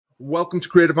Welcome to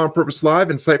Creative on Purpose Live,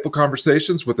 insightful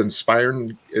conversations with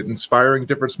inspiring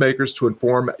difference makers to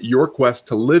inform your quest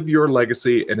to live your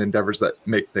legacy and endeavors that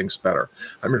make things better.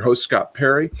 I'm your host, Scott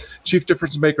Perry, Chief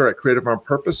Difference Maker at Creative on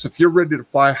Purpose. If you're ready to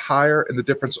fly higher in the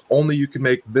difference only you can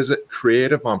make, visit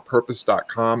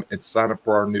creativeonpurpose.com and sign up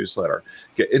for our newsletter.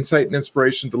 Get insight and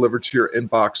inspiration delivered to your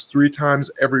inbox 3 times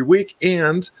every week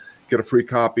and get a free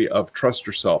copy of Trust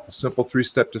Yourself, a simple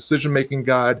 3-step decision-making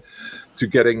guide to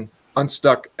getting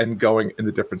unstuck and going in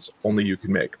the difference only you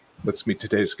can make. Let's meet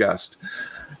today's guest.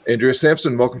 Andrea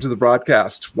Sampson, welcome to the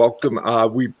broadcast. Welcome.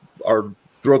 We are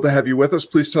thrilled to have you with us.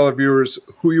 Please tell our viewers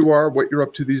who you are, what you're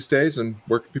up to these days, and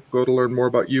where can people go to learn more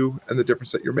about you and the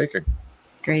difference that you're making.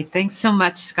 Great. Thanks so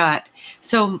much, Scott.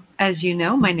 So as you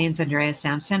know, my name's Andrea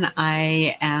Sampson.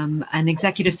 I am an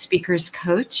executive speakers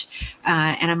coach,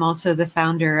 and I'm also the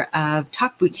founder of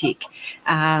Talk Boutique,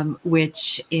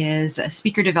 which is a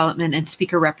speaker development and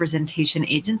speaker representation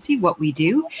agency. What we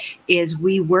do is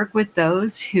we work with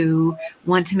those who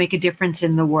want to make a difference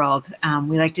in the world.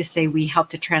 We like to say we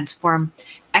help to transform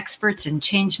experts and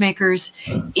change makers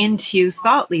into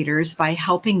thought leaders by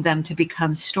helping them to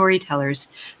become storytellers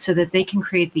so that they can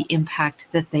create the impact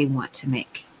that they want to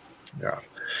make. Yeah.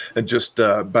 And just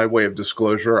by way of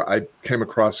disclosure, I came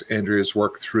across Andrea's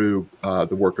work through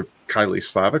the work of Kylie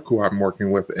Slavic, who I'm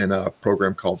working with in a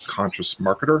program called Conscious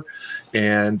Marketer,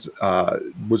 and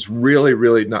was really,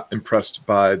 really not impressed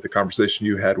by the conversation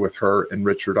you had with her and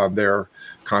Richard on their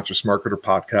Conscious Marketer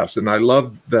podcast. And I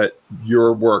love that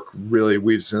your work really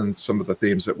weaves in some of the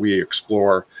themes that we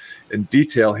explore in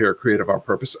detail here at Creative on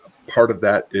Purpose. Part of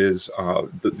that is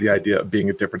the idea of being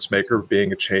a difference maker,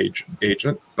 being a change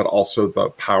agent, but also the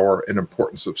power and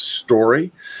importance of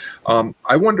story.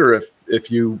 I wonder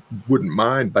if you wouldn't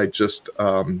mind by just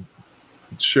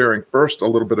sharing first a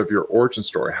little bit of your origin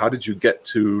story. How did you get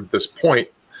to this point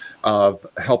of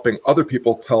helping other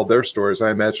people tell their stories?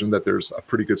 I imagine that there's a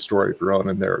pretty good story of your own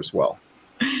in there as well.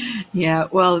 Yeah,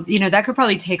 well, that could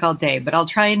probably take all day, but I'll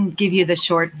try and give you the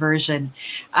short version.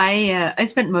 I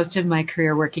spent most of my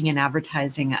career working in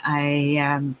advertising.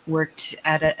 I worked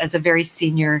as a very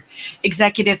senior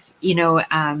executive,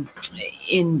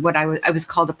 in what I was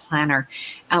called a planner,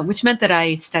 which meant that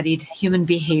I studied human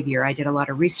behavior. I did a lot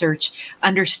of research,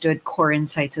 understood core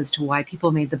insights as to why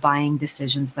people made the buying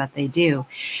decisions that they do.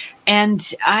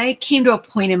 And I came to a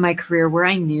point in my career where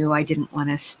I knew I didn't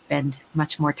want to spend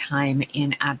much more time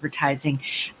in advertising.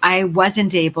 I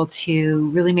wasn't able to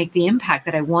really make the impact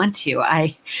that I want to.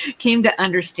 I came to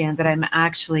understand that I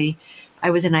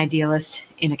was an idealist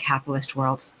in a capitalist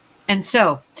world. And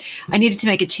so I needed to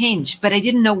make a change, but I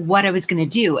didn't know what I was going to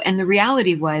do. And the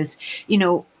reality was,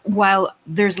 while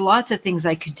there's lots of things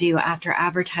I could do after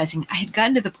advertising, I had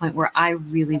gotten to the point where I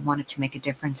really wanted to make a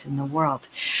difference in the world.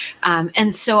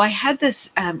 And so I had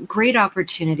this great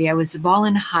opportunity. I was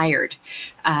hired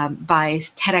by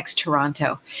TEDx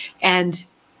Toronto. And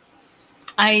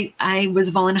I was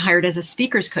hired as a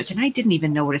speaker's coach, and I didn't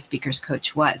even know what a speaker's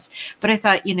coach was. But I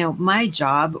thought, my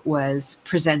job was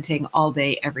presenting all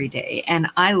day, every day. And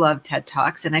I love TED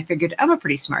Talks, and I figured I'm a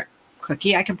pretty smart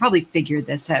cookie. I can probably figure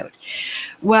this out.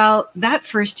 Well, that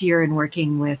first year in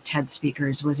working with TED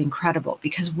speakers was incredible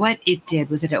because what it did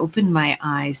was it opened my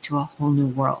eyes to a whole new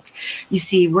world. You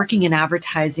see, working in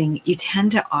advertising, you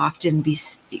tend to often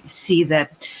see the,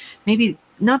 maybe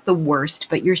not the worst,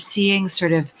 but you're seeing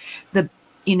sort of the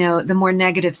more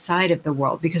negative side of the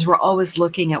world because we're always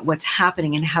looking at what's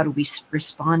happening and how do we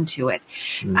respond to it.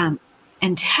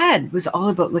 And TED was all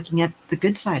about looking at the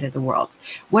good side of the world.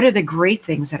 What are the great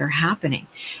things that are happening?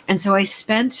 And so I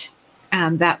spent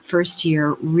that first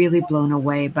year really blown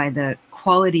away by the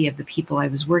quality of the people I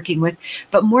was working with,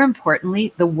 but more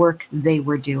importantly, the work they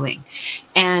were doing.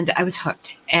 And I was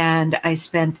hooked. And I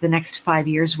spent the next 5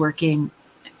 years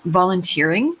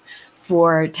volunteering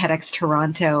for TEDx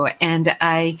Toronto. And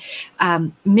I,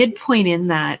 midpoint in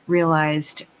that,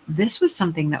 realized this was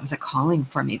something that was a calling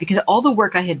for me because all the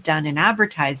work I had done in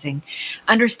advertising,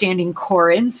 understanding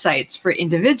core insights for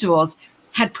individuals,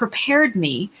 had prepared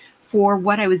me for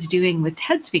what I was doing with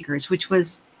TED speakers, which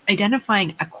was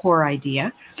identifying a core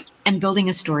idea and building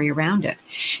a story around it.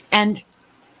 And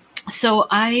so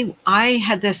I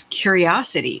had this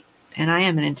curiosity, and I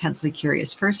am an intensely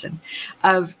curious person,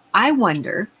 I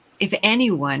wonder if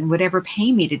anyone would ever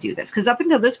pay me to do this, because up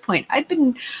until this point, I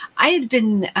had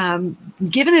been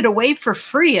giving it away for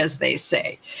free, as they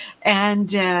say,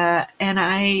 and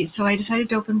I decided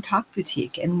to open Talk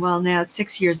Boutique, and well, now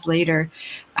 6 years later,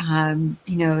 I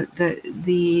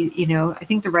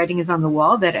think the writing is on the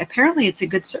wall that apparently it's a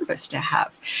good service to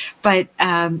have. But,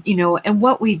 and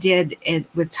what we did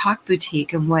with Talk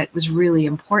Boutique, and what was really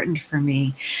important for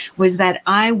me, was that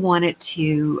I wanted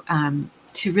to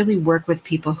really work with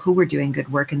people who were doing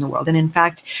good work in the world. And in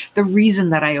fact, the reason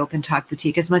that I opened Talk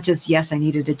Boutique, as much as, yes, I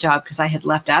needed a job because I had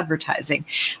left advertising,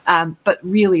 but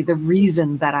really the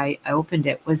reason that I opened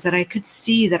it was that I could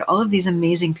see that all of these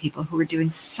amazing people who were doing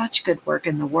such good work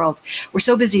in the world were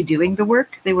so busy doing the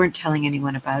work, they weren't telling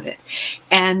anyone about it.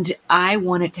 And I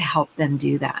wanted to help them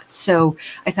do that. So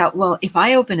I thought, well, if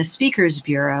I open a speakers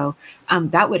bureau,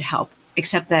 that would help.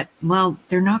 Except that, well,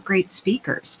 they're not great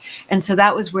speakers. And so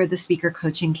that was where the speaker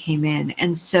coaching came in.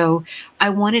 And so I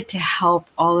wanted to help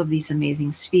all of these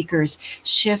amazing speakers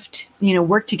shift,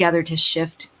 work together to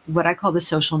shift what I call the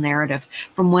social narrative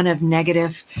from one of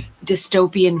negative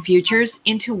dystopian futures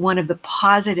into one of the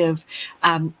positive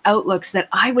outlooks that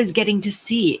I was getting to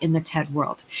see in the TED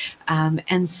world.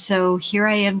 And so here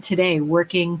I am today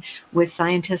working with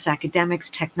scientists, academics,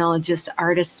 technologists,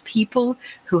 artists, people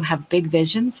who have big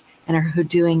visions and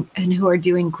who are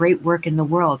doing great work in the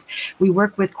world. We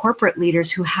work with corporate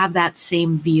leaders who have that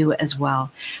same view as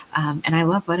well. And I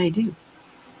love what I do.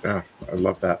 Yeah, I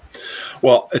love that.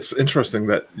 Well, it's interesting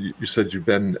that you said you've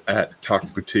been at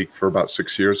Talk Boutique for about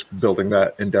 6 years, building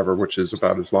that endeavor, which is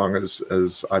about as long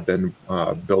as I've been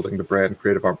building the brand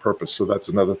Creative on Purpose. So that's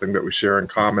another thing that we share in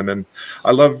common. And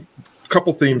I love a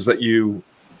couple themes that you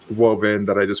wove in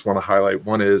that I just want to highlight.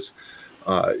 One is,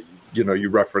 you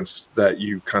referenced that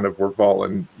you kind of were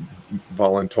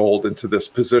voluntold into this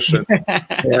position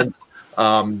and,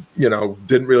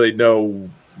 didn't really know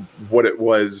what it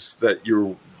was that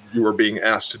you were being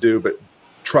asked to do, but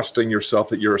trusting yourself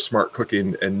that you're a smart cookie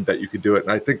and that you could do it.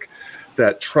 And I think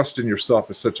that trust in yourself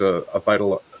is such a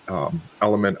vital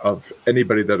element of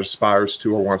anybody that aspires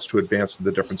to or wants to advance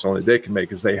the difference only they can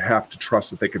make, is they have to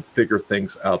trust that they can figure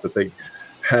things out, that they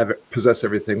possess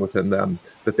everything within them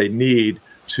that they need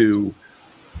to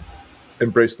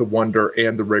embrace the wonder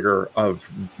and the rigor of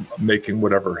making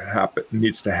whatever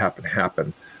needs to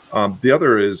happen. The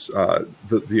other is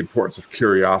the importance of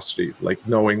curiosity, like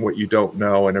knowing what you don't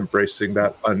know and embracing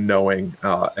that unknowing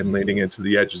and leaning into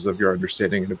the edges of your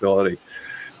understanding and ability.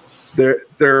 There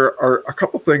are a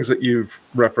couple things that you've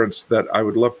referenced that I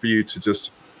would love for you to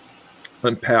just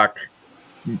unpack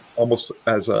almost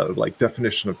as a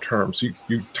definition of terms.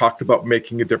 You talked about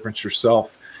making a difference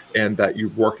yourself and that you're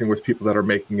working with people that are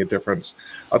making a difference.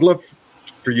 I'd love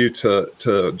for you to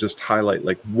just highlight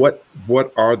what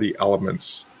are the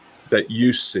elements that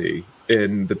you see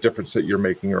in the difference that you're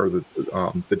making, or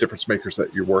the difference makers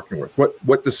that you're working with.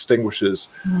 What distinguishes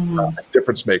a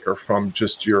difference maker from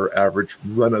just your average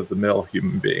run-of-the-mill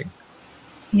human being?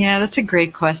 Yeah, that's a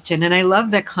great question, and I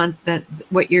love that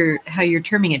how you're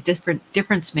terming it,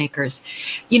 difference makers.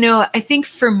 I think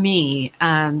for me,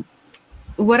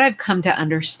 what I've come to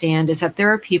understand is that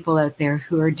there are people out there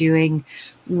who are doing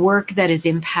work that is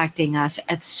impacting us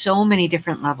at so many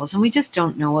different levels, and we just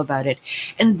don't know about it.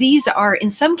 And these are,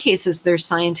 in some cases, they're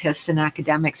scientists and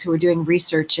academics who are doing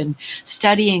research and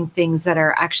studying things that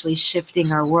are actually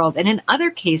shifting our world. And in other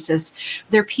cases,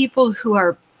 they're people who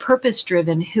are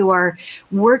purpose-driven, who are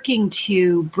working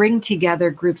to bring together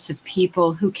groups of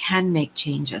people who can make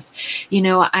changes.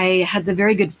 I had the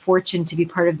very good fortune to be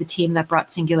part of the team that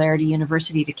brought Singularity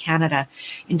University to Canada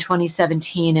in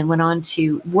 2017 and went on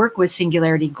to work with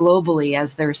Singularity globally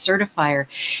as their certifier.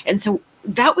 And so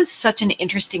that was such an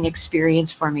interesting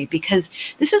experience for me, because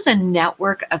this is a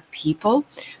network of people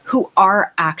who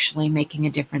are actually making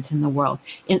a difference in the world.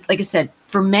 And like I said,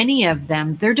 for many of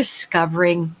them, they're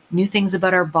discovering new things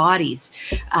about our bodies,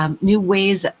 new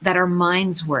ways that our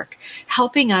minds work,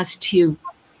 helping us to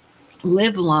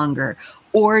live longer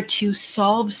or to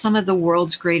solve some of the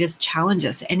world's greatest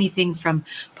challenges, anything from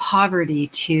poverty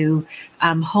to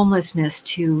homelessness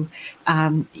to,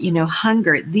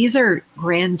 hunger. These are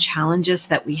grand challenges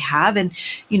that we have. And,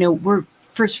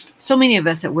 for so many of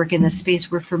us that work in this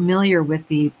space, we're familiar with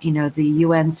the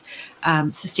UN's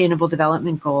Sustainable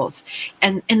Development Goals.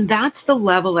 And that's the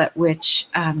level at which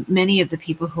many of the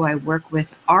people who I work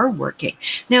with are working.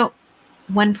 Now,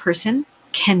 one person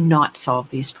cannot solve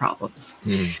these problems,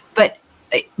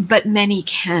 but many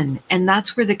can, and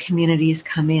that's where the communities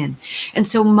come in. And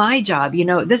so my job,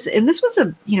 this was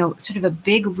a, sort of a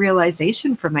big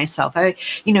realization for myself.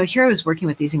 Here I was working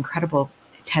with these incredible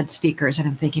TED speakers, and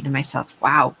I'm thinking to myself,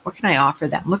 wow, what can I offer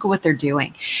them? Look at what they're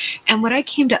doing. And what I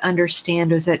came to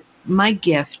understand was that my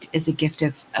gift is a gift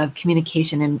of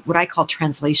communication and what I call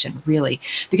translation, really,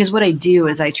 because what I do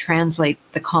is I translate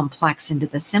the complex into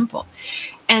the simple.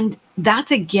 And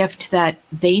that's a gift that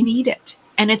they need it.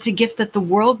 And it's a gift that the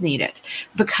world need it,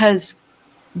 because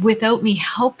without me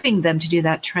helping them to do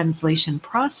that translation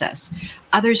process,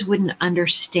 others wouldn't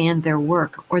understand their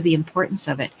work or the importance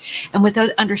of it. And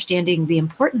without understanding the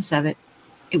importance of it,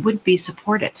 it wouldn't be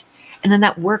supported. And then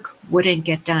that work wouldn't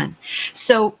get done.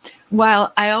 So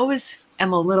while I always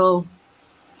am a little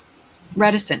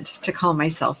reticent to call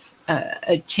myself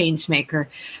a change maker,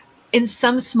 in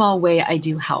some small way, I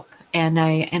do help. And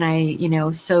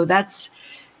I, so that's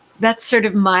sort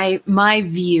of my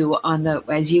view on the,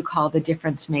 as you call, the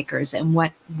difference makers and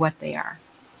what they are.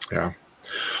 Yeah.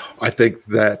 I think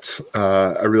that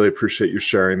I really appreciate you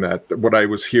sharing that. What I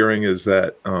was hearing is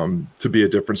that to be a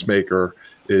difference maker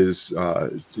is, I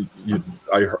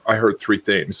heard three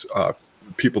things: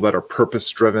 people that are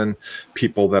purpose-driven,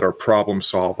 people that are problem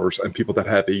solvers, and people that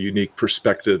have a unique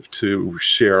perspective to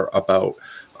share about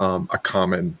a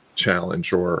common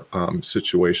challenge or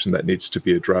situation that needs to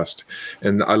be addressed.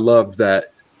 And I love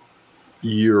that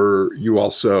you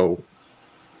also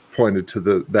pointed to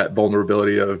that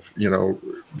vulnerability of,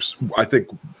 I think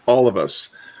all of us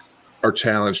are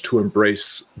challenged to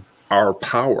embrace our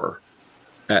power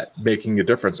at making a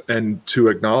difference and to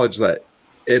acknowledge that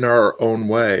in our own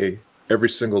way, every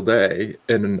single day,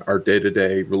 in our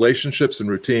day-to-day relationships and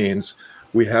routines,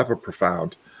 we have a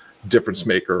profound difference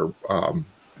maker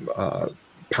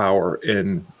power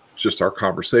in just our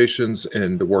conversations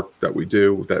and the work that we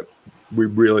do, that we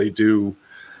really do,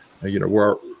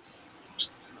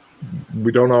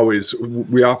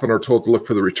 we often are told to look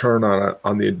for the return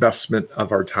on the investment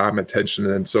of our time,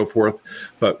 attention, and so forth.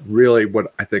 But really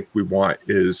what I think we want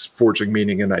is forging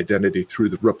meaning and identity through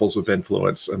the ripples of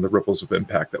influence and the ripples of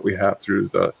impact that we have through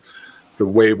the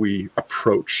way we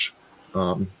approach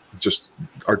just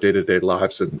our day-to-day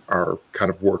lives and our kind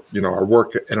of work. Our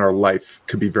work and our life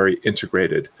can be very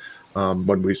integrated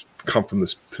when we come from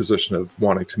this position of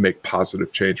wanting to make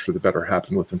positive change for the better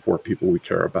happen with and for people we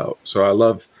care about. So I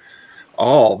love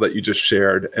all that you just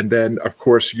shared. And then, of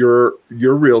course, your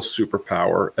real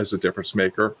superpower as a difference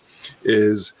maker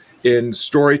is in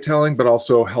storytelling, but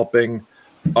also helping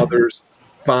others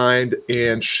find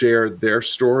and share their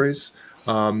stories.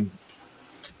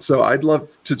 So I'd love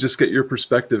to just get your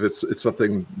perspective. It's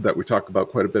something that we talk about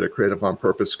quite a bit at Creative on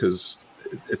Purpose, because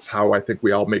it's how I think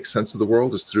we all make sense of the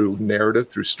world, is through narrative,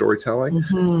 through storytelling.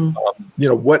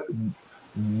 Mm-hmm.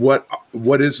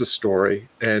 What is a story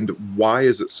and why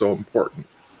is it so important?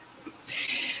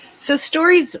 So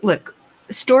stories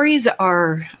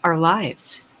are our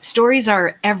lives. Stories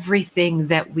are everything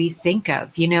that we think of.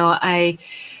 I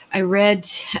read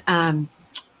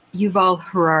Yuval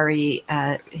Harari,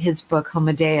 his book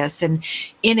Homo Deus, and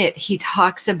in it he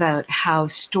talks about how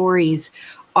stories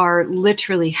are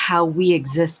literally how we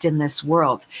exist in this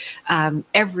world.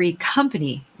 Every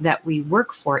company that we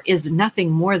work for is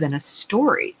nothing more than a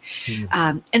story.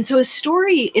 Mm-hmm. And so a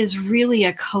story is really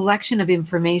a collection of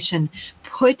information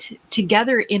put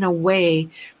together in a way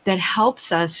that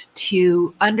helps us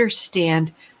to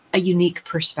understand a unique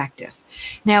perspective.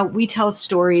 Now, we tell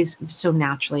stories so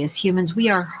naturally. As humans, we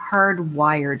are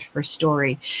hardwired for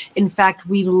story. In fact,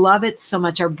 we love it so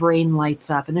much our brain lights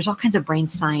up, and there's all kinds of brain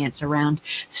science around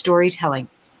storytelling.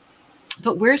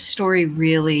 But where story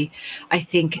really, I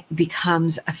think,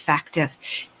 becomes effective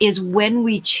is when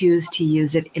we choose to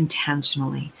use it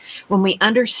intentionally, when we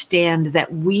understand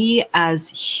that we as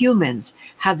humans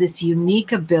have this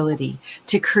unique ability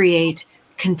to create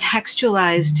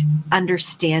contextualized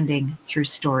understanding through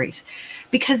stories.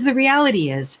 Because the reality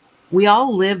is, we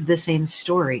all live the same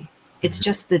story. It's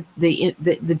just the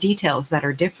details that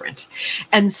are different.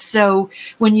 And so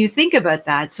when you think about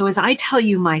that, so as I tell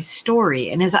you my story,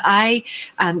 and as I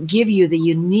give you the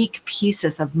unique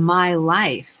pieces of my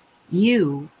life,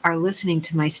 you are listening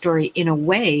to my story in a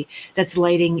way that's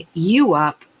lighting you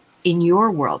up in your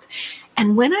world.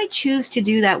 And when I choose to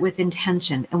do that with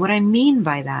intention, and what I mean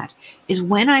by that is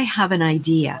when I have an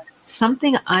idea,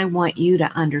 something I want you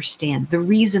to understand, the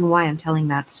reason why I'm telling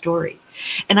that story,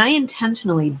 and I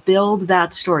intentionally build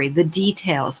that story, the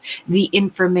details, the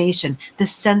information, the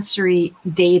sensory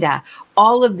data,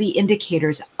 all of the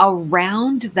indicators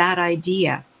around that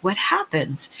idea, what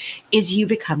happens is you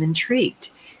become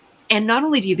intrigued. And not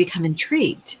only do you become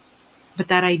intrigued, but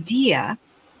that idea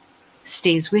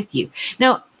stays with you.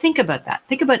 Now, think about that.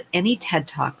 Think about any TED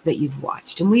Talk that you've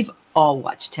watched, and we've all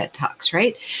watched TED Talks,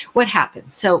 right? What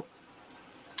happens? So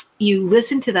you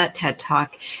listen to that TED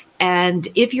Talk. And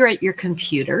if you're at your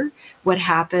computer, what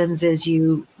happens is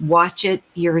you watch it,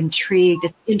 you're intrigued,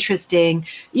 it's interesting.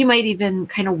 You might even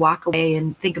kind of walk away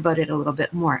and think about it a little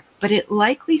bit more, but it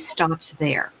likely stops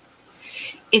there.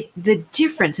 The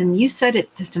difference, and you said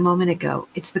it just a moment ago,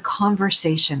 it's the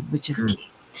conversation, which is key.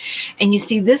 And you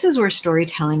see, this is where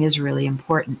storytelling is really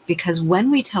important, because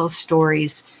when we tell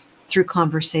stories through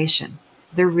conversation,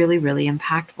 they're really, really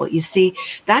impactful. You see,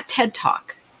 that TED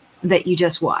Talk that you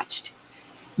just watched,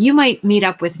 you might meet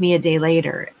up with me a day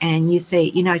later and you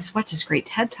say, I just watched this great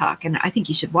TED Talk and I think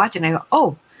you should watch it. And I go,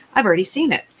 oh, I've already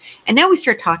seen it. And now we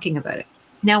start talking about it.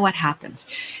 Now what happens?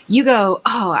 You go,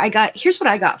 oh, here's what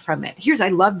I got from it. I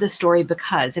love the story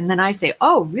because, and then I say,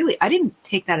 oh, really? I didn't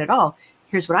take that at all.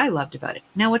 Here's what I loved about it.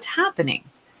 Now what's happening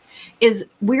is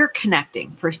we're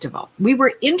connecting. First of all, we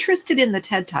were interested in the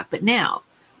TED Talk, but now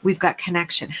we've got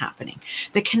connection happening.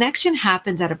 The connection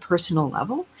happens at a personal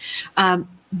level.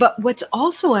 But what's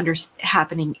also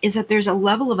happening is that there's a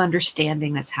level of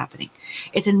understanding that's happening.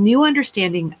 It's a new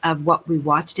understanding of what we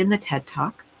watched in the TED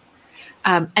Talk,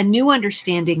 a new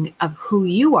understanding of who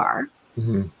you are,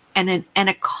 mm-hmm. and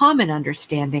a common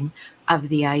understanding of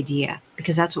the idea,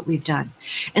 because that's what we've done.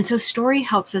 And so story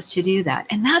helps us to do that.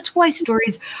 And that's why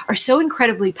stories are so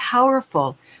incredibly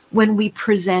powerful when we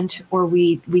present or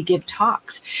we give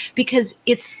talks, because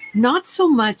it's not so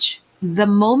much the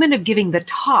moment of giving the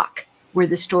talk where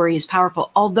the story is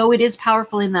powerful, although it is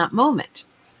powerful in that moment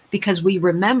because we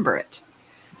remember it.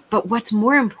 But what's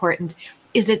more important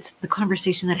is it's the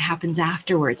conversation that happens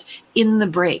afterwards, in the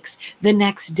breaks, the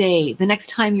next day, the next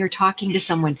time you're talking to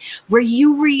someone, where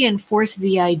you reinforce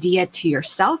the idea to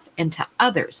yourself and to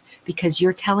others because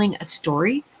you're telling a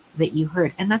story that you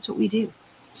heard. And that's what we do.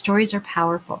 Stories are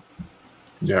powerful.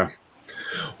 Yeah.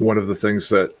 One of the things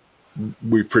that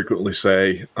we frequently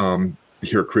say,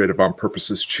 here at Creative on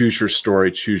Purpose is choose your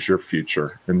story, choose your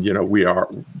future. And,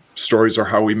 stories are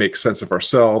how we make sense of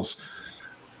ourselves,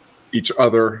 each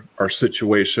other, our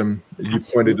situation. Absolutely.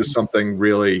 You pointed to something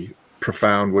really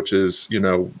profound, which is,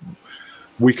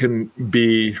 we can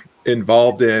be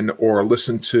involved in or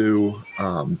listen to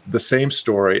the same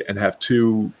story and have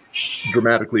two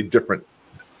dramatically different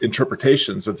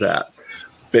interpretations of that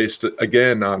based,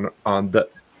 again, on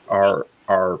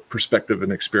our perspective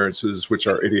and experiences, which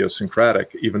are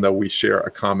idiosyncratic, even though we share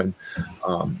a common,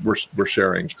 we're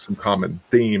sharing some common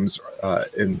themes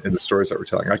in the stories that we're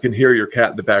telling. I can hear your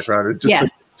cat in the background.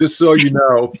 Just so you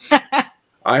know,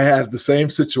 I have the same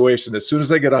situation. As soon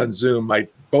as I get on Zoom,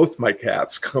 both my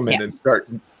cats come in and start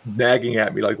nagging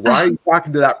at me like, why are you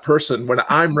talking to that person when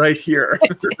I'm right here?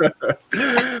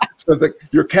 So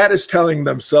your cat is telling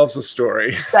themselves a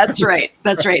story. That's right.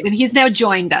 And he's now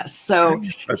joined us. So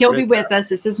he'll be with us.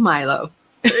 This is Milo.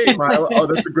 Hey, Milo. Oh,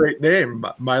 that's a great name.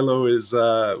 Milo is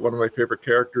one of my favorite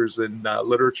characters in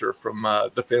literature from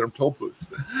the Phantom Tollbooth.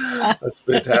 That's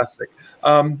fantastic.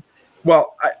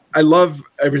 Well, I love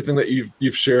everything that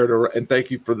you've shared, and thank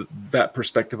you for that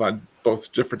perspective on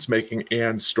both difference making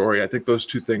and story. I think those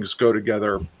two things go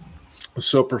together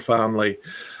so profoundly.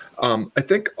 I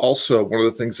think also one of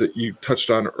the things that you touched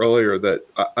on earlier that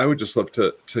I would just love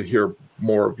to hear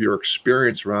more of your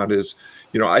experience around is,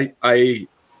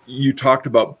 you talked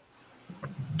about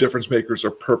difference makers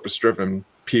are purpose-driven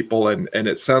people, and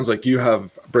it sounds like you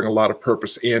bring a lot of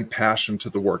purpose and passion to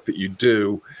the work that you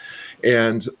do.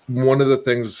 And one of the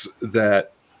things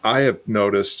that I have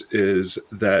noticed is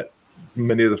that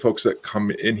many of the folks that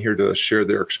come in here to share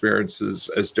their experiences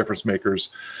as difference makers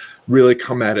really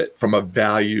come at it from a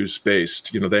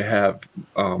values-based, they have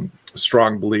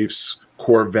strong beliefs,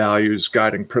 core values,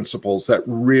 guiding principles that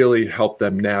really help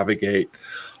them navigate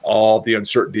all the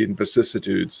uncertainty and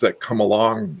vicissitudes that come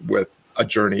along with a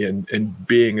journey and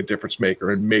being a difference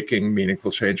maker and making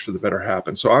meaningful change for the better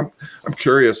happen. So I'm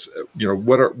curious,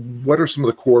 what are some of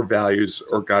the core values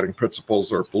or guiding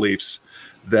principles or beliefs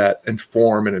that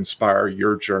inform and inspire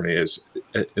your journey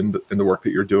in the work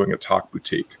that you're doing at Talk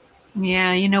Boutique?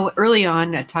 Yeah, early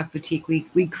on at Talk Boutique,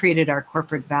 we created our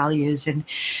corporate values, and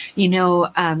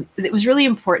it was really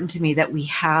important to me that we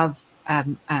have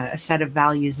a set of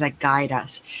values that guide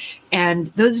us. And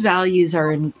those values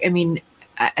are,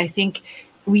 I think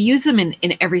we use them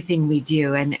in everything we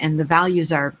do. And the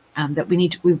values are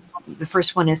that the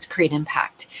first one is to create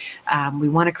impact. We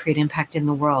want to create impact in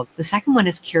the world. The second one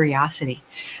is curiosity,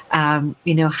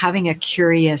 having a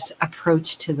curious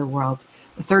approach to the world.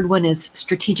 The third one is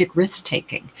strategic risk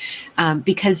taking,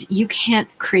 because you can't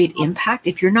create impact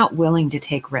if you're not willing to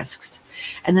take risks.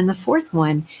 And then the fourth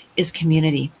one is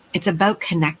community. It's about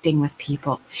connecting with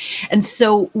people. And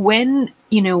so when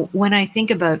I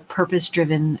think about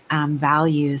purpose-driven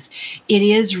values, it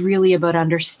is really about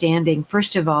understanding,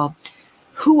 first of all,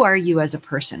 who are you as a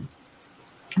person?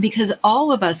 Because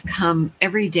all of us come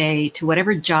every day to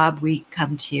whatever job we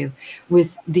come to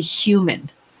with the human.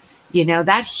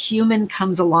 That human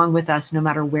comes along with us no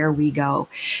matter where we go.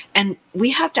 And we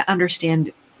have to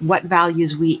understand what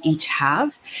values we each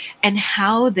have and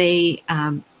how they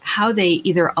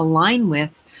either align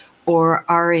with or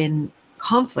are in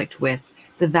conflict with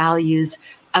the values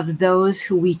of those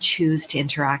who we choose to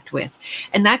interact with.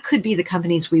 And that could be the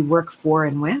companies we work for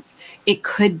and with. It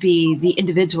could be the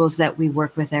individuals that we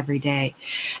work with every day.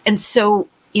 And so,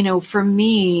 for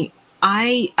me,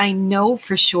 I know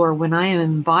for sure when I am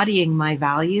embodying my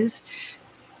values,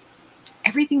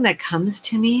 everything that comes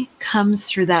to me comes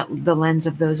through the lens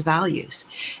of those values.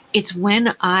 It's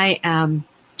when I am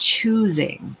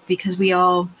choosing, because we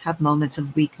all have moments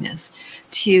of weakness,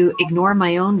 to ignore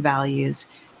my own values,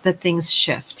 that things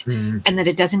shift and that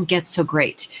it doesn't get so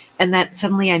great. And that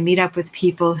suddenly I meet up with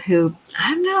people who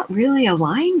I'm not really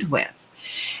aligned with.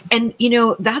 And,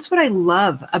 that's what I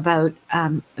love about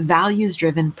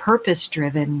values-driven,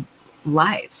 purpose-driven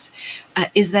lives,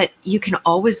 is that you can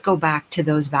always go back to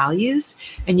those values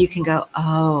and you can go,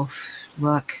 oh,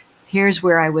 look, here's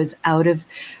where I was out of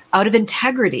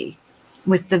integrity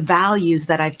with the values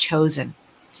that I've chosen.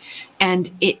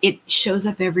 And it shows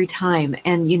up every time.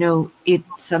 And, it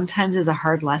sometimes is a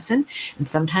hard lesson. And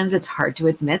sometimes it's hard to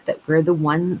admit that we're the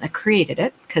one that created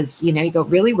it. Because, you go,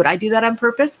 really? Would I do that on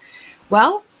purpose?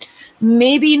 Well,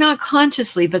 maybe not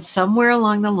consciously, but somewhere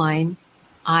along the line,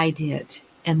 I did.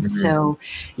 And so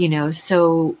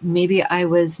maybe I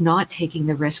was not taking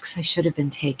the risks I should have been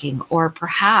taking. Or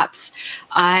perhaps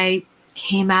I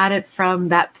came at it from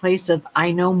that place of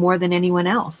I know more than anyone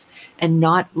else and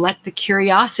not let the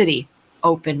curiosity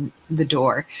open the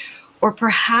door. Or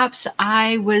perhaps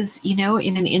I was, in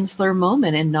an insular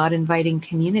moment and not inviting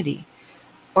community.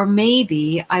 Or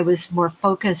maybe I was more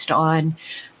focused on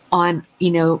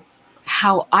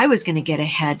how I was going to get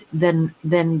ahead than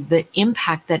the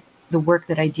impact that the work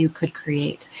that I do could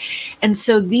create. And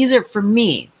so these are, for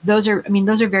me, those are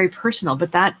very personal,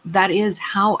 but that is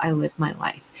how I live my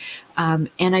life.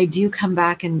 And I do come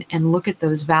back and look at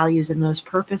those values and those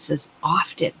purposes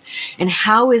often. And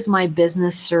how is my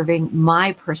business serving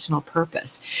my personal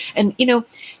purpose? And,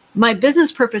 my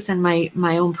business purpose and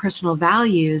my own personal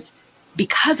values,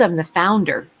 because I'm the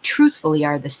founder, truthfully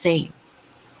are the same.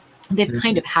 They've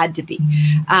kind of had to be.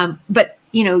 But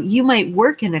you might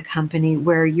work in a company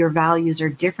where your values are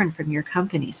different from your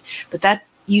company's, but that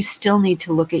you still need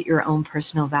to look at your own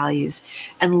personal values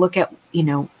and look at,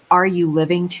 are you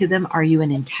living to them? Are you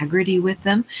in integrity with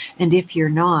them? And if you're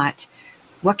not,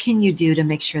 what can you do to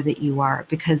make sure that you are?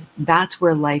 Because that's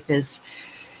where life is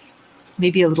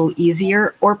maybe a little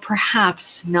easier, or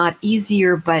perhaps not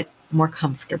easier, but more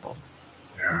comfortable.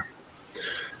 Yeah.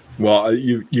 Well,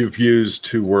 you've used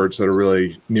two words that are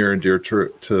really near and dear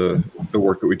to the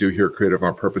work that we do here at Creative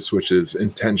on Purpose, which is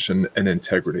intention and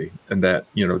integrity. And that,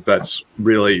 that's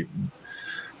really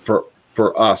for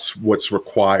us, what's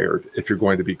required if you're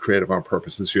going to be creative on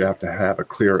purpose is you have to have a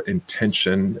clear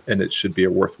intention, and it should be a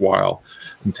worthwhile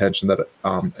intention that,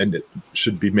 and it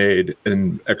should be made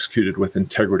and executed with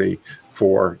integrity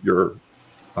for your,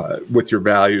 with your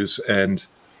values, and,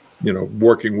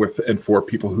 working with and for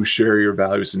people who share your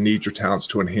values and need your talents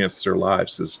to enhance their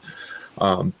lives is,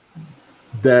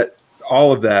 that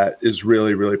all of that is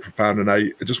really, really profound. And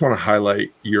I just want to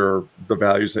highlight the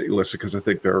values that you listed, because I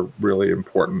think they're really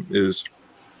important, is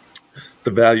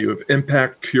the value of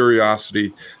impact,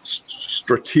 curiosity,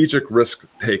 strategic risk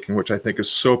taking, which I think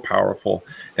is so powerful,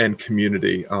 and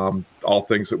community, all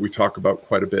things that we talk about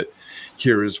quite a bit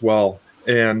here as well.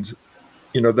 And,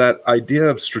 that idea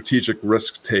of strategic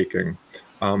risk taking,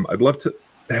 I'd love to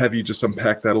have you just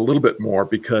unpack that a little bit more,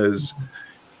 because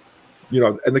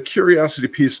and the curiosity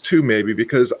piece too, maybe,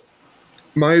 because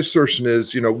my assertion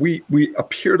is, we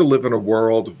appear to live in a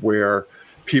world where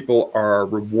people are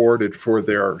rewarded for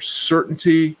their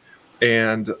certainty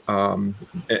and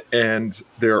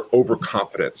their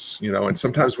overconfidence, and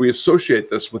sometimes we associate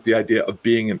this with the idea of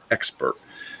being an expert.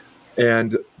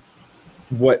 And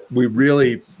what we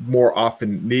really more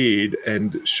often need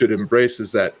and should embrace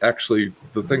is that actually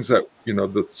the things that,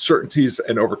 the certainties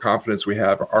and overconfidence we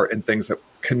have are in things that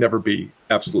can never be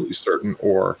absolutely certain,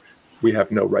 or we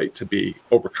have no right to be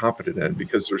overconfident in,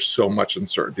 because there's so much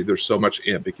uncertainty, there's so much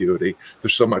ambiguity,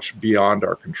 there's so much beyond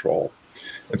our control.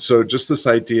 And so just this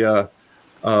idea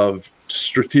of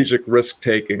strategic risk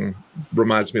taking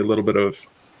reminds me a little bit of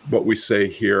what we say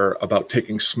here about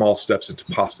taking small steps into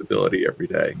possibility every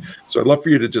day. So I'd love for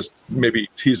you to just maybe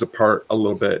tease apart a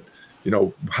little bit,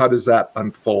 how does that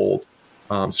unfold,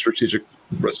 strategic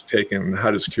risk taking,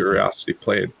 how does curiosity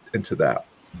play into that?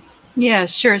 Yeah,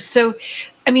 sure. So,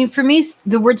 I mean, for me,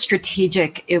 the word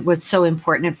strategic, it was so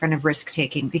important in front of risk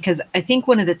taking, because I think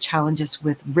one of the challenges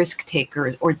with risk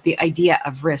takers, or the idea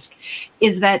of risk,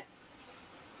 is that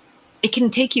it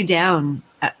can take you down,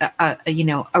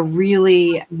 a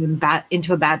really bad,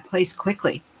 into a bad place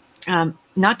quickly.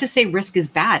 Not to say risk is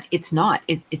bad. It's not.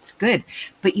 It's good.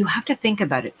 But you have to think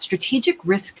about it. Strategic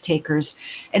risk takers,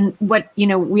 and what,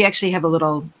 we actually have a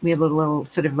little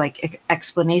sort of like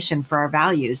explanation for our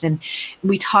values. And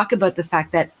we talk about the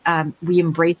fact that we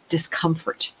embrace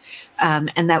discomfort,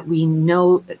 and that we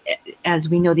know, as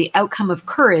we know, the outcome of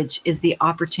courage is the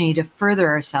opportunity to further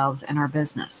ourselves and our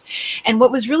business. And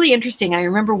what was really interesting, I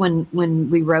remember when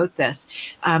we wrote this,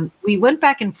 we went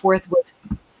back and forth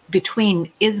between,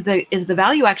 is the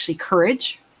value actually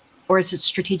courage, or is it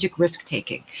strategic risk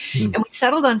taking? And we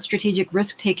settled on strategic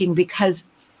risk taking because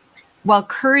while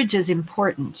courage is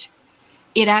important,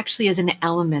 it actually is an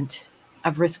element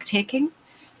of risk taking.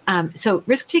 So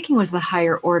risk taking was the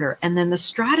higher order. And then the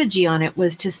strategy on it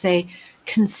was to say,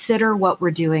 consider what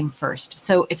we're doing first.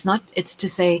 So it's to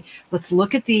say, let's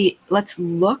look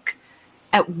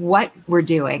at what we're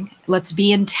doing. Let's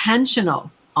be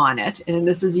intentional on it. And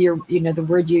this is the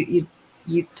word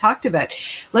you talked about.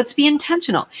 Let's be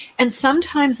intentional. And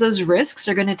sometimes those risks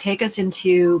are going to take us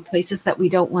into places that we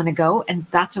don't want to go. And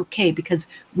that's okay, because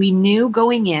we knew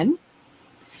going in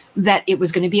that it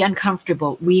was going to be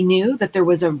uncomfortable. We knew that there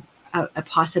was a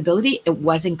possibility it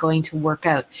wasn't going to work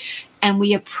out. And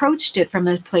we approached it from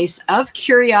a place of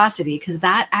curiosity, because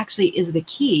that actually is the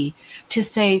key, to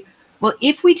say, well,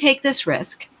 if we take this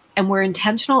risk and we're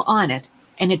intentional on it,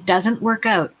 and it doesn't work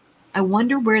out, I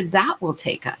wonder where that will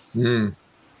take us.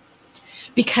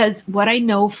 Because what I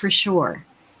know for sure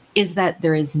is that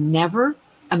there is never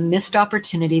a missed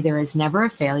opportunity. There is never a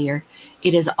failure.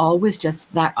 It is always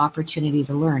just that opportunity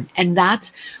to learn. And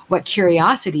that's what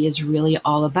curiosity is really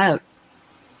all about,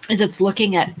 is it's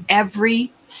looking at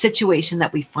every situation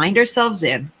that we find ourselves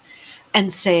in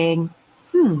and saying,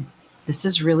 this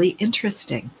is really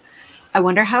interesting. I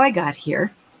wonder how I got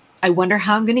here. I wonder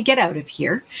how I'm going to get out of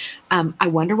here. I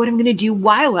wonder what I'm going to do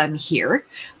while I'm here.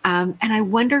 And I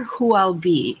wonder who I'll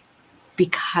be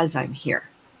because I'm here.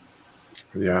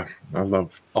 Yeah, I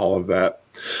love all of that.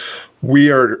 We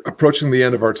are approaching the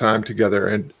end of our time together,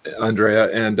 and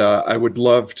Andrea, and I would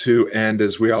love to end,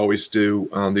 as we always do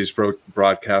on these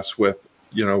broadcasts, with,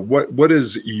 what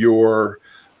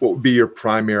would be your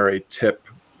primary tip,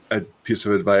 a piece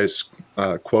of advice,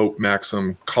 quote,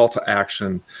 maxim, call to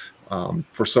action,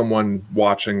 for someone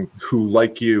watching who,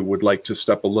 like you, would like to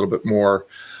step a little bit more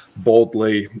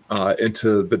boldly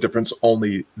into the difference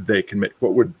only they can make?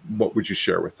 What would you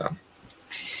share with them?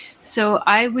 So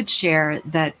I would share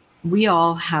that we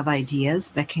all have ideas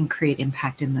that can create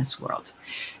impact in this world.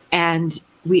 And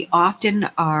we often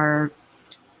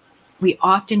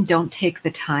don't take the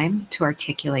time to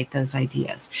articulate those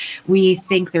ideas. We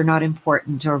think they're not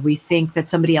important, or we think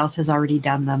that somebody else has already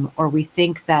done them, or we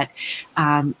think that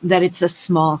it's a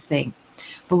small thing.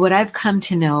 But what I've come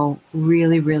to know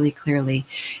really, really clearly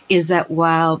is that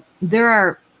while there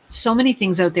are so many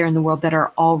things out there in the world that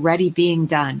are already being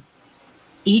done,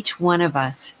 each one of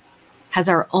us has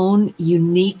our own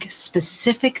unique,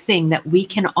 specific thing that we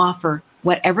can offer,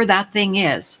 whatever that thing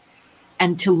is,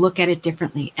 and to look at it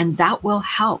differently. And that will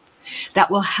help. That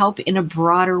will help in a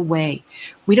broader way.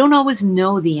 We don't always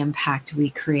know the impact we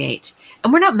create,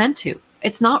 and we're not meant to.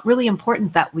 It's not really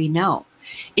important that we know.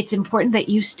 It's important that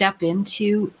you step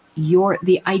into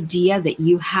the idea that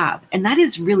you have, and that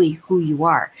is really who you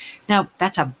are. Now,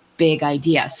 that's a big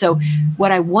idea. So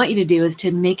what I want you to do is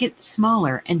to make it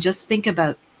smaller and just think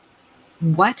about,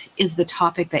 what is the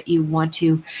topic that you want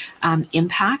to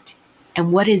impact,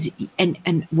 and what is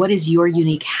your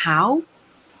unique how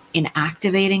in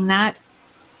activating that,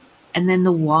 and then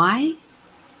the why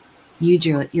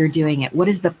you're doing it. What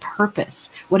is the purpose?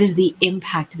 What is the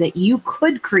impact that you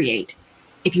could create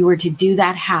if you were to do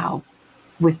that how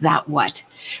with that what?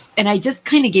 And I just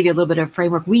kind of gave you a little bit of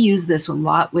framework. We use this a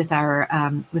lot with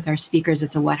our speakers.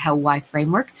 It's a what, how, why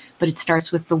framework, but it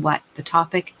starts with the what, the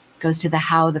topic, goes to the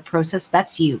how, the process.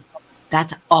 That's you.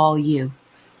 That's all you.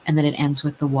 And then it ends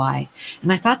with the why.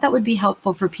 And I thought that would be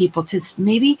helpful for people to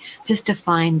maybe just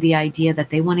define the idea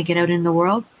that they want to get out in the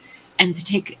world, and to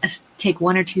take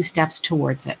one or two steps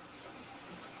towards it.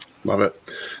 Love it.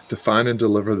 Define and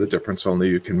deliver the difference only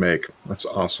you can make. That's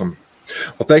awesome.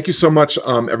 Well, thank you so much,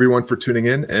 everyone, for tuning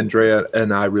in. Andrea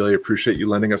and I really appreciate you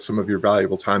lending us some of your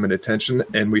valuable time and attention.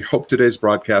 And we hope today's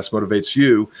broadcast motivates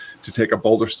you to take a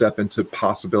bolder step into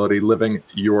possibility living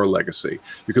your legacy.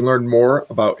 You can learn more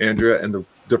about Andrea and the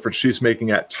difference she's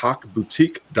making at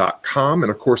talkboutique.com.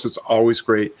 And of course, it's always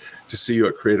great to see you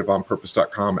at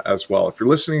creativeonpurpose.com as well. If you're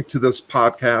listening to this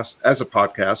podcast as a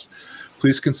podcast,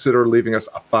 please consider leaving us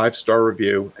a 5-star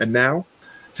review. And now,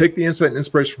 take the insight and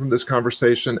inspiration from this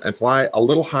conversation and fly a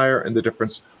little higher in the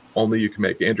difference only you can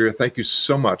make. Andrea, thank you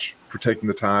so much for taking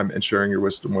the time and sharing your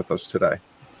wisdom with us today.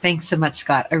 Thanks so much,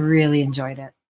 Scott. I really enjoyed it.